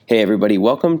Hey everybody,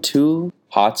 welcome to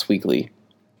HOTS Weekly.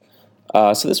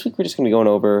 So this week we're just going to be going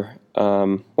over,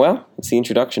 it's the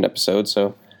introduction episode,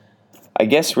 so I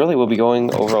guess really we'll be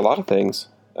going over a lot of things.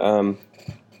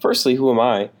 Firstly, who am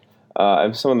I?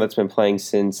 I'm someone that's been playing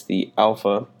since the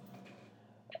alpha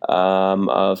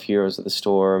of Heroes of the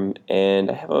Storm,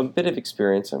 and I have a bit of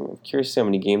experience. I'm curious to see how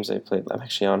many games I've played. I'm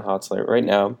actually on HOTS right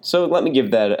now, so let me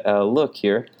give that a look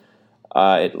here.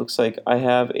 It looks like I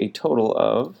have a total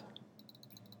of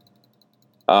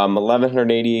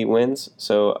 1,188 wins.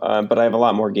 So, but I have a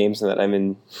lot more games than that.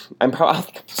 I'm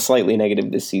probably slightly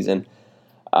negative this season.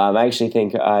 I actually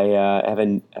think I have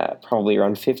probably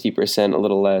around 50%, a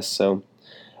little less. So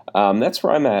that's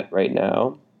where I'm at right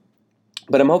now.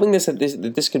 But I'm hoping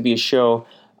that this could be a show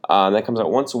that comes out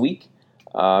once a week,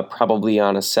 probably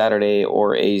on a Saturday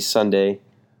or a Sunday.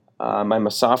 I'm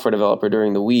a software developer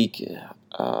during the week,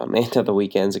 and at the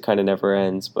weekends. It kind of never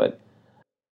ends, but.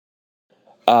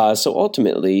 So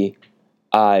ultimately,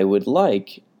 I would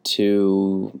like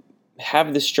to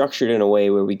have this structured in a way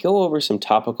where we go over some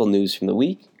topical news from the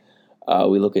week.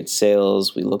 We look at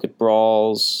sales, we look at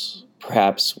brawls,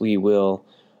 perhaps we will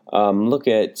look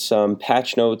at some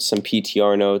patch notes, some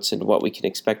PTR notes, and what we can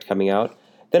expect coming out.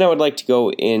 Then I would like to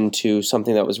go into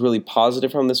something that was really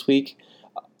positive from this week.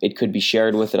 It could be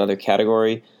shared with another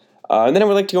category. And then I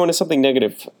would like to go into something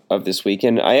negative of this week.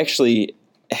 And I actually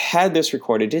had this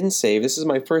recorded, didn't save. This is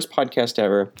my first podcast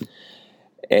ever,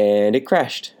 and it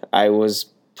crashed. I was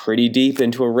pretty deep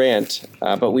into a rant,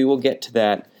 but we will get to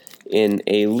that in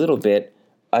a little bit.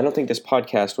 I don't think this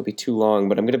podcast will be too long,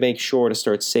 but I'm going to make sure to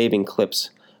start saving clips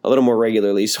a little more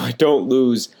regularly so I don't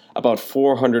lose about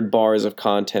 400 bars of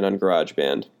content on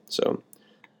GarageBand. So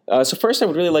first, I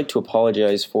would really like to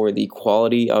apologize for the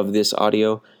quality of this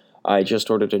audio. I just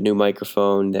ordered a new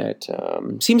microphone that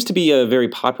seems to be a very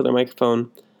popular microphone.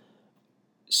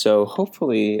 So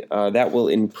hopefully that will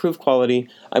improve quality.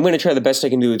 I'm going to try the best I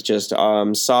can do with just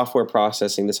software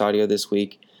processing this audio this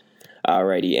week.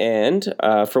 Alrighty, and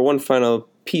for one final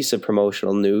piece of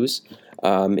promotional news,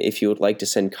 if you would like to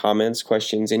send comments,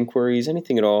 questions, inquiries,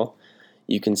 anything at all,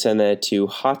 you can send that to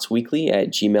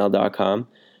hotsweekly@gmail.com.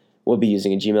 We'll be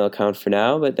using a Gmail account for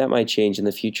now, but that might change in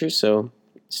the future, so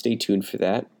stay tuned for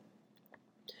that.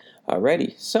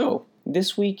 Alrighty, so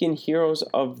this week in Heroes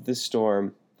of the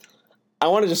Storm, I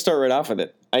want to just start right off with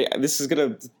it.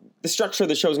 The structure of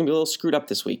the show is going to be a little screwed up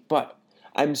this week, but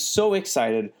I'm so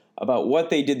excited about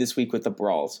what they did this week with the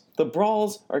brawls. The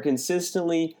brawls are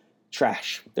consistently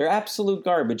trash. They're absolute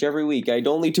garbage every week. I'd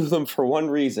only do them for one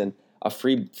reason, a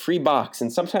free box,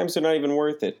 and sometimes they're not even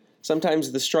worth it.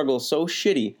 Sometimes the struggle is so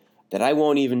shitty that I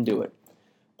won't even do it.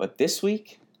 But this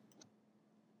week,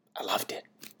 I loved it.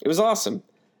 It was awesome.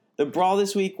 The brawl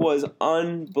this week was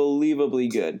unbelievably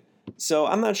good. So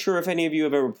I'm not sure if any of you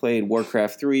have ever played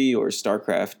Warcraft 3 or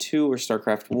StarCraft 2 or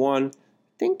StarCraft 1. I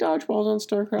think Dodgeball's on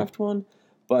StarCraft 1.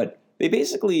 But they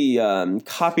basically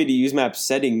copied the use map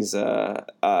settings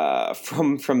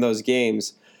from those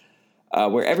games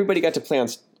where everybody got to play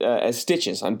as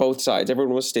Stitches on both sides.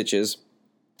 Everyone was Stitches.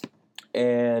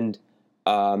 And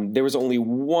there was only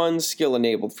one skill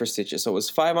enabled for Stitches. So it was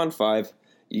 5-on-5.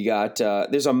 You got,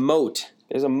 there's a moat.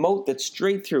 There's a moat that's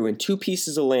straight through and two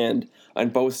pieces of land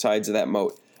on both sides of that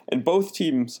moat. And both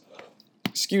teams,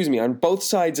 on both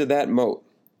sides of that moat.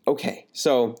 Okay,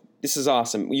 so this is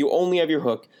awesome. You only have your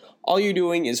hook. All you're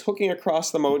doing is hooking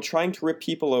across the moat, trying to rip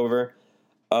people over,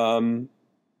 and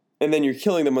then you're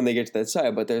killing them when they get to that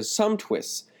side. But there's some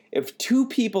twists. If two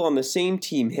people on the same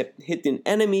team hit an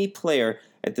enemy player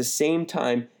at the same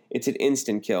time, it's an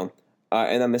instant kill.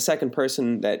 And then the second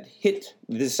person that hit,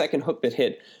 the second hook that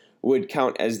hit, would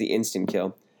count as the instant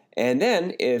kill. And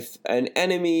then if an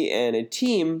enemy and a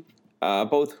team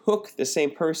both hook the same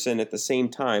person at the same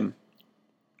time,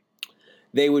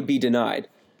 they would be denied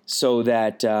so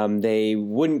that they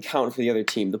wouldn't count for the other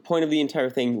team. The point of the entire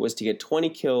thing was to get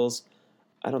 20 kills.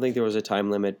 I don't think there was a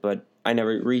time limit, but I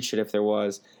never reached it if there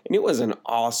was. And it was an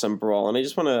awesome brawl. And I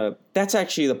just want to... That's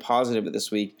actually the positive of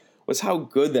this week, was how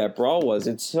good that brawl was.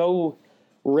 It's so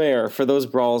rare for those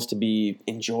brawls to be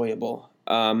enjoyable.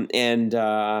 It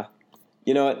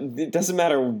doesn't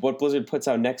matter what Blizzard puts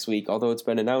out next week, although it's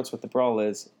been announced what the brawl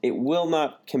is, it will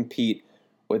not compete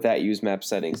with that use map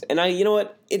settings. And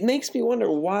it makes me wonder,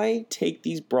 why take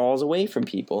these brawls away from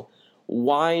people?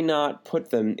 Why not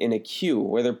put them in a queue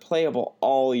where they're playable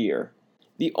all year?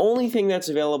 The only thing that's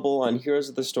available on Heroes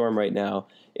of the Storm right now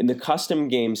in the custom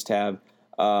games tab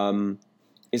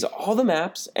is all the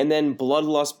maps and then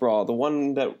Bloodlust Brawl, the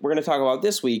one that we're going to talk about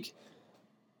this week.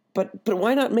 But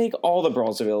why not make all the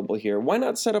brawls available here? Why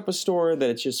not set up a store that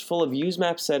it's just full of use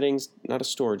map settings? Not a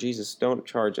store, Jesus, don't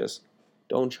charge us.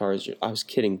 Don't charge it. I was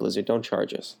kidding, Blizzard. Don't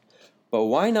charge us. But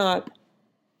why not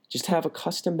just have a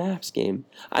custom maps game?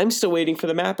 I'm still waiting for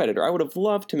the map editor. I would have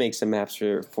loved to make some maps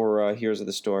for Heroes of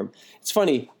the Storm. It's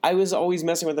funny. I was always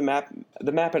messing with the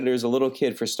map editor as a little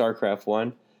kid for StarCraft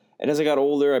 1. And as I got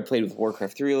older, I played with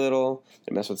Warcraft 3 a little.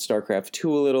 I messed with StarCraft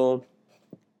 2 a little.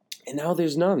 And now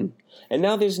there's none. And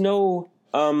now there's no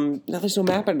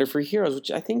map editor for Heroes, which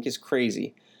I think is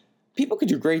crazy. People could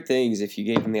do great things if you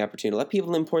gave them the opportunity. Let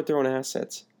people import their own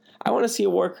assets. I want to see a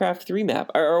Warcraft 3 map,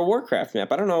 or a Warcraft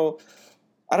map. I don't know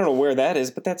where that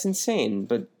is, but that's insane.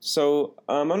 But so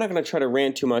I'm not going to try to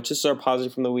rant too much. This is our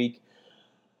positive from the week.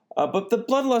 But the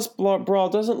Bloodlust Brawl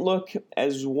doesn't look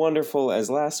as wonderful as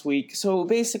last week. So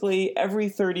basically, every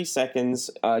 30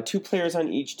 seconds, 2 players on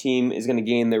each team is going to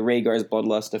gain the Rhaegar's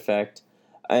Bloodlust effect.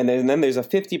 And then there's a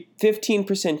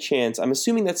 15% chance, I'm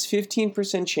assuming that's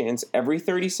 15% chance every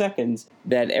 30 seconds,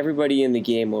 that everybody in the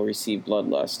game will receive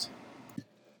Bloodlust.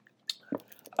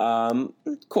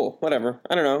 Cool, whatever.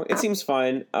 I don't know. It seems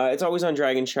fine. It's always on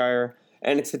Dragonshire,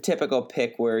 and it's the typical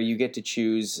pick where you get to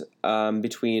choose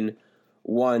between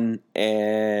 1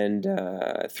 and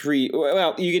 3.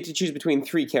 Well, you get to choose between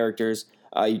 3 characters.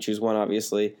 You choose 1,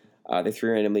 obviously. The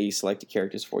 3 randomly selected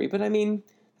characters for you. But I mean,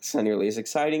 it's not nearly as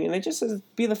exciting, and it just says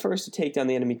be the first to take down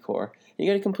the enemy core. You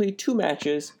got to complete 2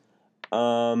 matches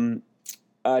to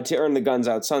earn the Guns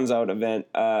Out, Suns Out event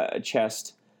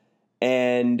chest.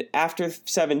 And after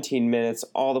 17 minutes,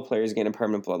 all the players gain a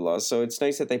permanent blood loss. So it's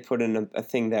nice that they put in a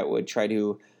thing that would try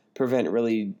to prevent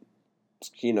really,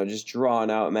 just drawn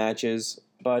out matches.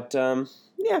 But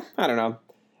yeah, I don't know.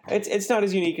 It's not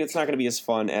as unique. It's not going to be as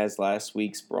fun as last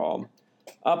week's Brawl.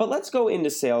 But let's go into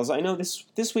sales. I know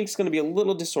this week's going to be a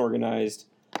little disorganized,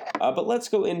 but let's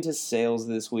go into sales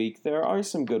this week. There are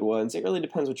some good ones. It really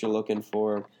depends what you're looking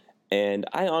for, and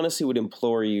I honestly would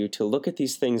implore you to look at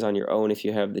these things on your own if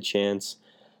you have the chance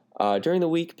during the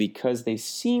week, because they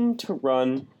seem to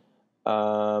run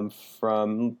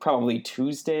from probably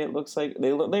Tuesday. It looks like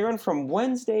they run from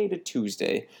Wednesday to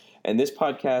Tuesday, and this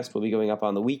podcast will be going up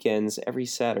on the weekends every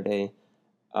Saturday.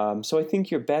 So I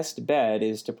think your best bet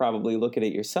is to probably look at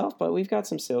it yourself, but we've got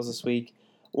some sales this week.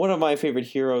 One of my favorite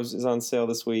heroes is on sale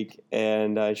this week,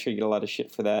 and I'm sure you get a lot of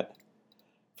shit for that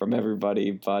from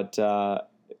everybody, but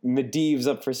Medivh's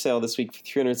up for sale this week for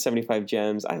 375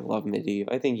 gems. I love Medivh.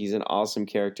 I think he's an awesome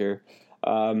character,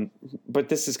 but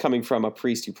this is coming from a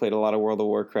priest who played a lot of World of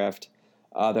Warcraft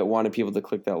that wanted people to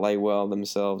click that light well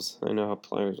themselves. I know how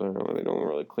players are, they don't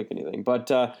really click anything,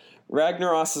 but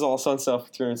Ragnaros is also on sale for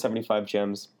 375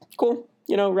 gems. Cool.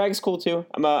 Rag's cool too.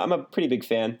 I'm a pretty big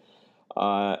fan.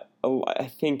 I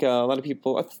think a lot of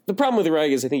people... The problem with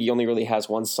Rag is I think he only really has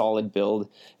one solid build,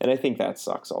 and I think that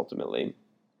sucks ultimately.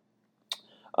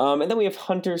 And then we have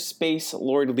Hunter Space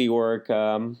Lord Leoric.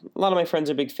 A lot of my friends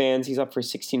are big fans. He's up for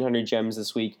 1,600 gems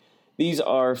this week.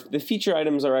 The feature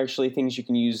items are actually things you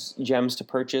can use gems to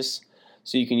purchase.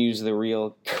 So you can use the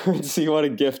real currency you want to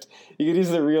gift. You can use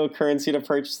the real currency to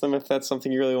purchase them if that's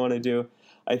something you really want to do.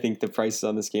 I think the prices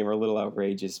on this game are a little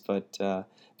outrageous, but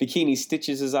Bikini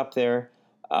Stitches is up there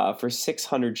for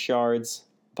 600 shards.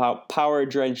 Power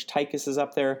Drenched Tychus is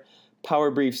up there. Power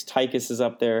Briefs Tychus is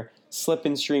up there. Slip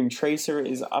and Stream Tracer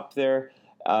is up there.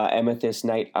 Amethyst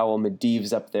Night Owl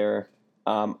Medivh's up there.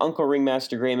 Uncle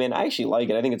Ringmaster Greyman, I actually like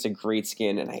it. I think it's a great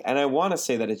skin, and I want to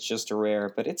say that it's just a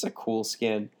rare, but it's a cool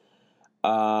skin.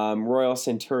 Royal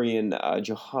Centurion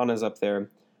Johanna's up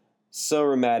there.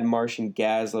 Silvermad Martian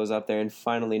Gazlo's up there, and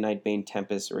finally Nightbane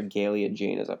Tempest Regalia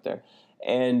Jane is up there.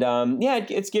 And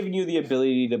it's giving you the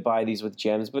ability to buy these with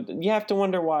gems, but you have to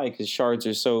wonder why, because shards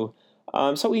are so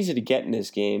easy to get in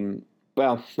this game.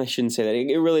 Well, I shouldn't say that.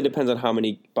 It really depends on how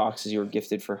many boxes you were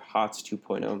gifted for HOTS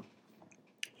 2.0.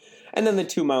 And then the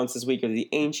 2 mounts this week are the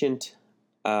Ancient.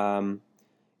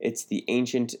 It's the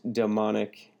Ancient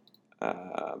Demonic.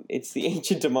 Hellsteed.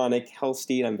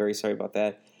 I'm very sorry about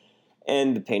that.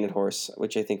 And the Painted Horse,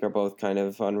 which I think are both kind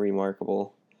of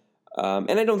unremarkable.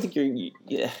 And I don't think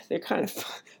they're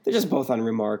just both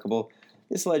unremarkable.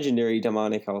 This legendary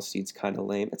Demonic Hellsteed's kind of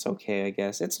lame. It's okay, I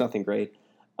guess. It's nothing great.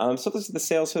 So this is the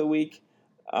sales for the week.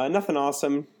 Nothing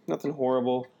awesome, nothing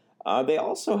horrible. They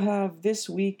also have this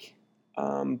week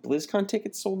BlizzCon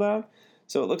tickets sold out.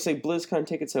 So it looks like BlizzCon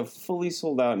tickets have fully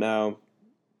sold out now.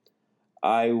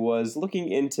 I was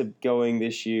looking into going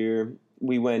this year.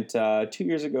 We went 2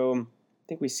 years ago. I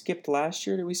think we skipped last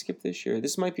year. Did we skip this year?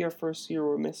 This might be our first year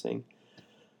we're missing.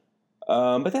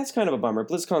 But that's kind of a bummer.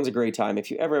 BlizzCon's a great time.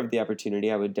 If you ever have the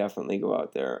opportunity, I would definitely go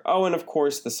out there. Oh, and of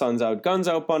course, the Suns Out, Guns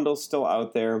Out bundle's still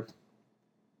out there.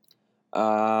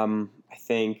 I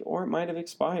think, or it might have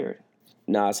expired.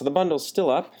 Nah, so the bundle's still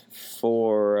up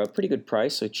for a pretty good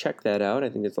price, so check that out. I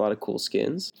think there's a lot of cool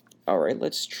skins. All right,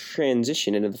 let's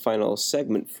transition into the final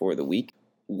segment for the week.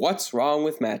 What's wrong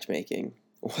with matchmaking?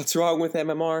 What's wrong with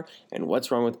MMR, and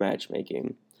what's wrong with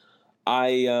matchmaking?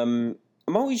 I'm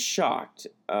always shocked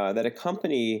that a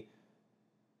company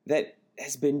that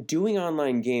has been doing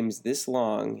online games this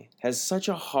long has such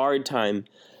a hard time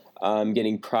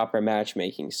getting proper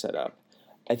matchmaking set up.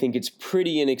 I think it's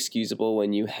pretty inexcusable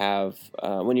when you have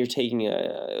when you're taking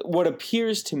what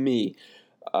appears to me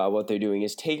what they're doing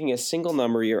is taking a single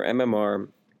number, your MMR,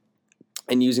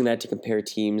 and using that to compare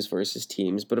teams versus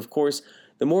teams. But of course,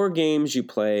 the more games you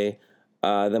play,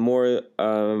 the more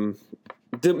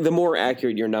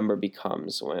accurate your number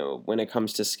becomes when it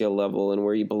comes to skill level and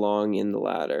where you belong in the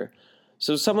ladder.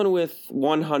 So someone with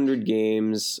 100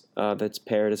 games that's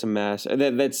paired as a master,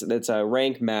 that's a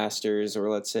rank masters, or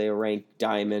let's say a rank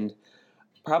diamond,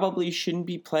 probably shouldn't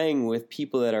be playing with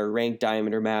people that are ranked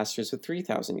diamond or masters with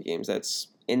 3,000 games. That's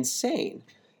insane.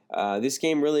 This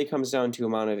game really comes down to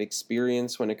amount of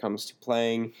experience when it comes to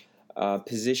playing,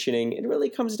 positioning. It really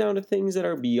comes down to things that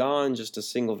are beyond just a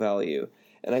single value.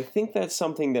 And I think that's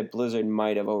something that Blizzard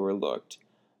might have overlooked.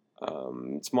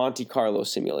 It's Monte Carlo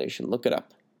simulation. Look it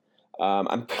up.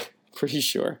 I'm pretty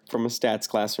sure from a stats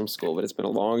class from school, but it's been a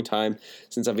long time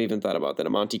since I've even thought about that. A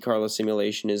Monte Carlo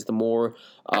simulation is the more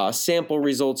sample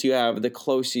results you have, the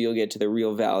closer you'll get to the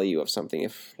real value of something.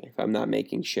 If I'm not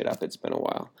making shit up, it's been a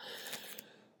while.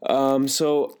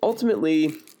 So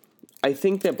ultimately, I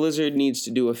think that Blizzard needs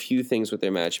to do a few things with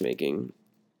their matchmaking.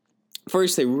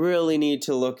 First, they really need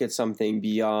to look at something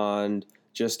beyond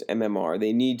just MMR.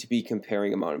 They need to be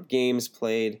comparing amount of games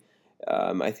played.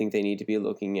 I think they need to be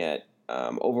looking at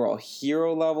overall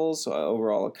hero levels,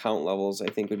 overall account levels. I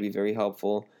think would be very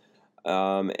helpful.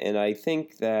 And I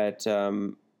think that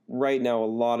right now a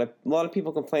lot of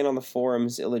people complain on the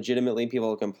forums illegitimately.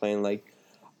 People complain like,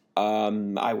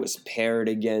 I was paired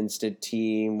against a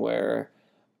team where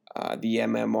the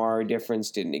MMR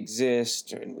difference didn't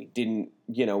exist, and we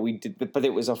did, but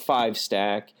it was a 5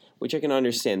 stack, which I can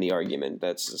understand the argument.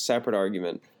 That's a separate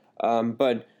argument.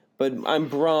 But I'm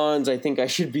bronze. I think I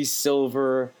should be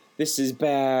silver. This is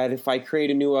bad. If I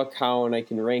create a new account, I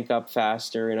can rank up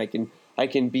faster, and I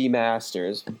can be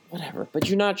masters. Whatever. But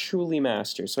you're not truly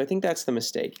masters. So I think that's the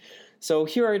mistake. So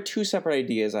here are 2 separate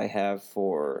ideas I have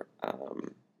for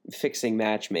fixing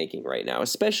matchmaking right now,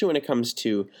 especially when it comes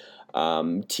to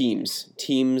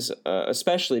teams,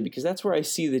 especially because that's where I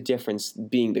see the difference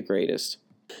being the greatest.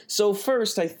 So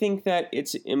first, I think that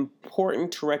it's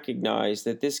important to recognize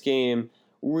that this game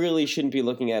really shouldn't be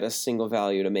looking at a single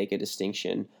value to make a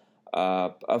distinction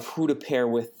of who to pair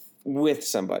with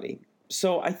somebody.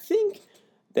 So I think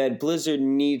that Blizzard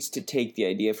needs to take the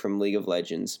idea from League of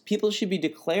Legends. People should be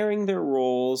declaring their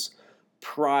roles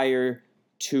prior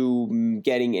to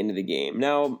getting into the game.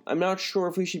 Now, I'm not sure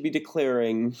if we should be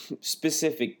declaring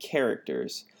specific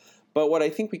characters, but what I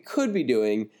think we could be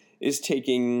doing is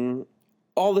taking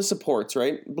all the supports,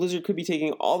 right? Blizzard could be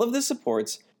taking all of the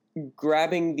supports,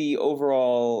 grabbing the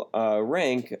overall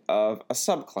rank of a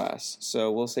subclass.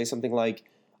 So we'll say something like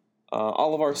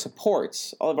all of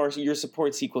your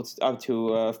supports equal up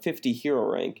to 50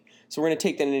 hero rank. So we're going to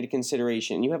take that into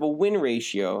consideration. You have a win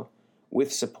ratio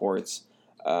with supports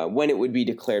when it would be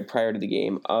declared prior to the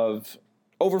game of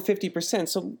over 50%.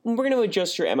 So we're going to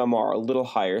adjust your MMR a little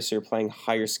higher, so you're playing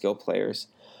higher skill players.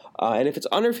 And if it's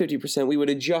under 50%, we would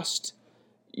adjust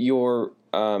your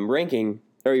ranking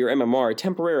or your MMR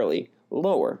temporarily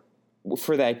lower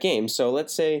for that game. So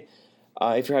let's say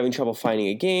if you're having trouble finding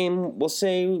a game,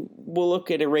 we'll look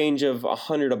at a range of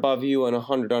 100 above you and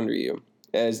 100 under you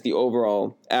as the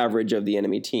overall average of the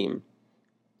enemy team.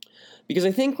 Because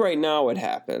I think right now what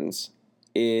happens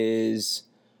is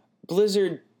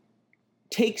Blizzard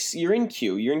you're in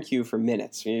queue for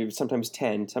minutes, sometimes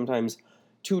 10, sometimes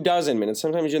 24 minutes,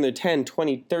 sometimes you're in there 10,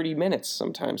 20, 30 minutes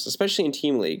sometimes, especially in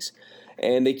team leagues.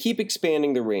 And they keep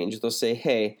expanding the range. They'll say,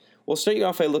 hey, we'll start you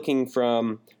off by looking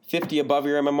from 50 above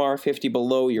your MMR, 50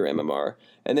 below your MMR.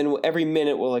 And then every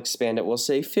minute we'll expand it. We'll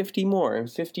say 50 more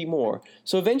and 50 more.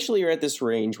 So eventually you're at this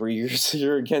range where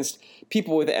you're against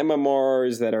people with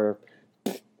MMRs that are,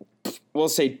 we'll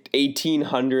say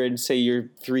 1,800, say you're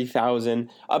 3,000,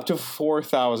 up to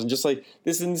 4,000, just like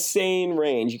this insane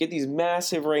range. You get these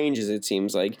massive ranges, it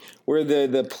seems like, where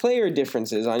the player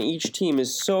differences on each team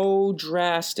is so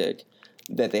drastic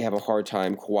that they have a hard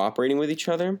time cooperating with each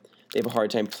other. They have a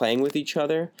hard time playing with each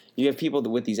other. You have people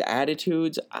with these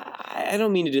attitudes. I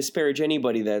don't mean to disparage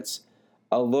anybody that's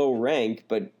a low rank,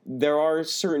 but there are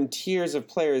certain tiers of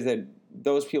players that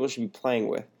those people should be playing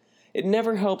with. It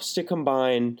never helps to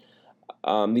combine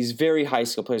these very high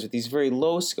skill players with these very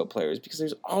low skill players, because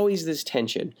there's always this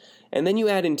tension. And then you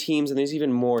add in teams and there's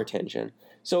even more tension.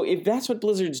 So if that's what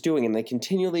Blizzard's doing and they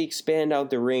continually expand out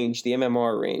the range, the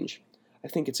MMR range, I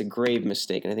think it's a grave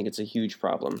mistake, and I think it's a huge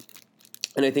problem.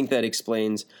 And I think that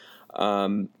explains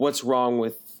what's wrong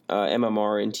with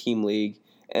MMR and Team League.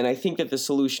 And I think that the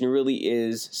solution really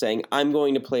is saying, I'm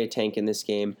going to play a tank in this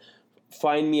game.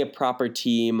 Find me a proper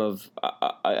team of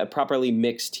a properly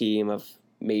mixed team of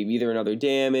maybe either another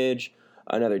damage,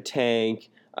 another tank,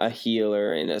 a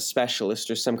healer, and a specialist,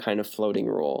 or some kind of floating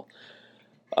role.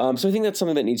 So I think that's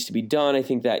something that needs to be done. I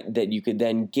think that you could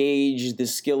then gauge the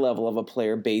skill level of a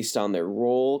player based on their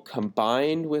role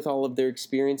combined with all of their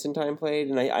experience and time played.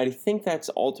 And I think that's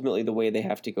ultimately the way they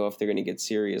have to go if they're going to get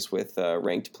serious with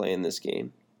ranked play in this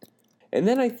game. And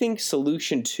then I think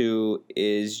solution 2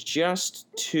 is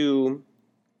just to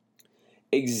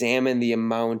examine the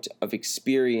amount of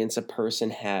experience a person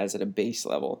has at a base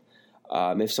level.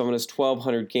 If someone has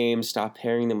 1,200 games, stop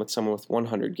pairing them with someone with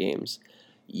 100 games.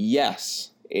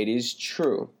 Yes, it is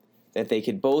true that they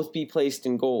could both be placed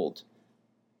in gold,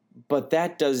 but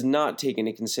that does not take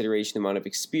into consideration the amount of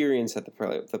experience that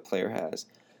the player has,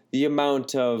 the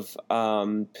amount of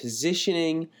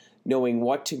positioning, knowing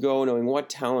what to go, knowing what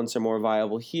talents are more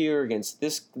viable here against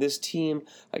this team,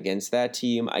 against that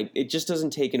team. It just doesn't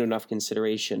take into enough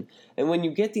consideration. And when you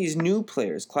get these new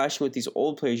players clashing with these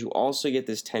old players, you also get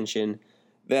this tension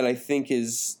that I think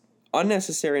is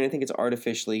unnecessary, and I think it's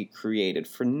artificially created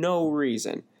for no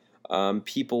reason.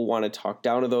 People want to talk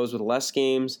down to those with less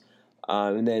games,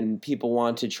 and then people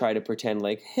want to try to pretend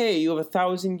like, hey, you have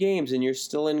 1,000 games and you're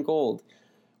still in gold.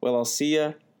 Well, I'll see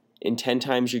ya in 10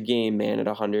 times your game, man, at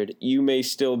 100. You may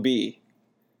still be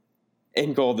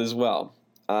in gold as well.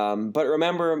 But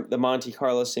remember the Monte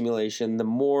Carlo simulation. The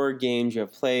more games you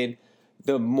have played,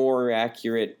 the more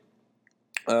accurate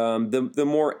the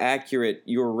more accurate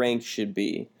your rank should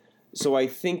be. So I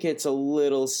think it's a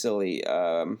little silly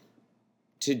to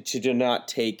not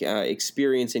take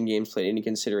experience in games played into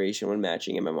consideration when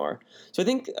matching MMR. So I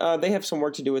think they have some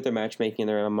work to do with their matchmaking in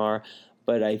their MMR,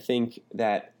 but I think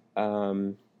that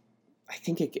I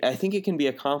think it can be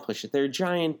accomplished. They're a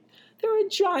giant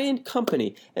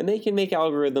company, and they can make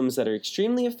algorithms that are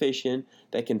extremely efficient,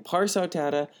 that can parse out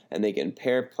data, and they can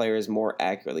pair players more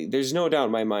accurately. There's no doubt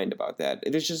in my mind about that.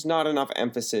 There's just not enough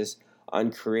emphasis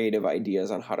on creative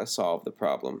ideas on how to solve the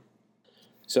problem.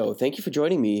 So thank you for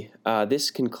joining me.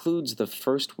 This concludes the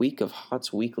first week of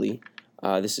HOTS Weekly.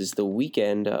 This is the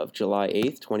weekend of July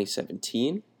 8th,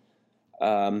 2017.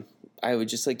 I would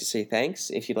just like to say thanks.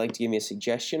 If you'd like to give me a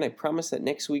suggestion, I promise that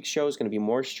next week's show is going to be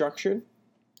more structured.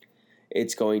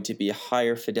 It's going to be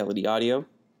higher fidelity audio.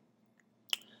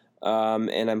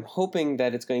 And I'm hoping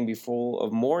that it's going to be full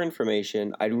of more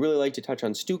information. I'd really like to touch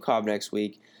on Stukov next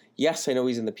week. Yes, I know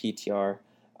he's in the PTR.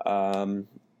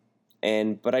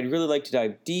 But I'd really like to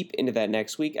dive deep into that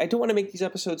next week. I don't want to make these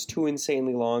episodes too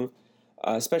insanely long,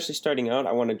 especially starting out.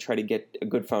 I want to try to get a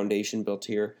good foundation built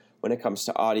here when it comes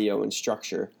to audio and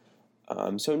structure.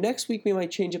 So next week we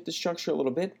might change up the structure a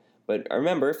little bit. But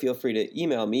remember, feel free to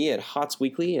email me at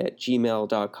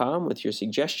hotsweekly@gmail.com with your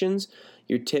suggestions,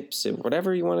 your tips, and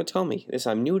whatever you want to tell me.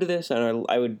 I'm new to this, and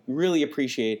I would really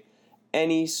appreciate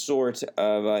any sort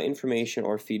of information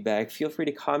or feedback. Feel free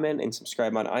to comment and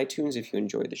subscribe on iTunes if you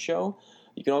enjoyed the show.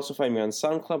 You can also find me on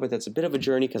SoundCloud, but that's a bit of a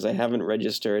journey because I haven't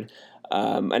registered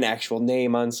an actual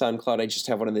name on SoundCloud. I just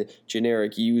have one of the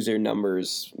generic user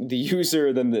numbers, the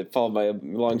user, then followed by a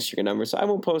long string of numbers. So I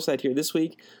won't post that here this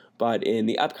week, but in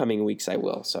the upcoming weeks I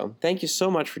will. So thank you so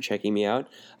much for checking me out.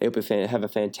 I hope you have a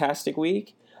fantastic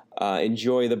week.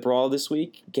 Enjoy the brawl this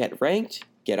week. Get ranked.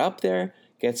 Get up there.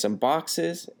 Get some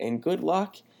boxes. And good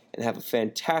luck. And have a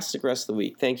fantastic rest of the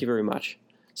week. Thank you very much.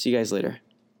 See you guys later.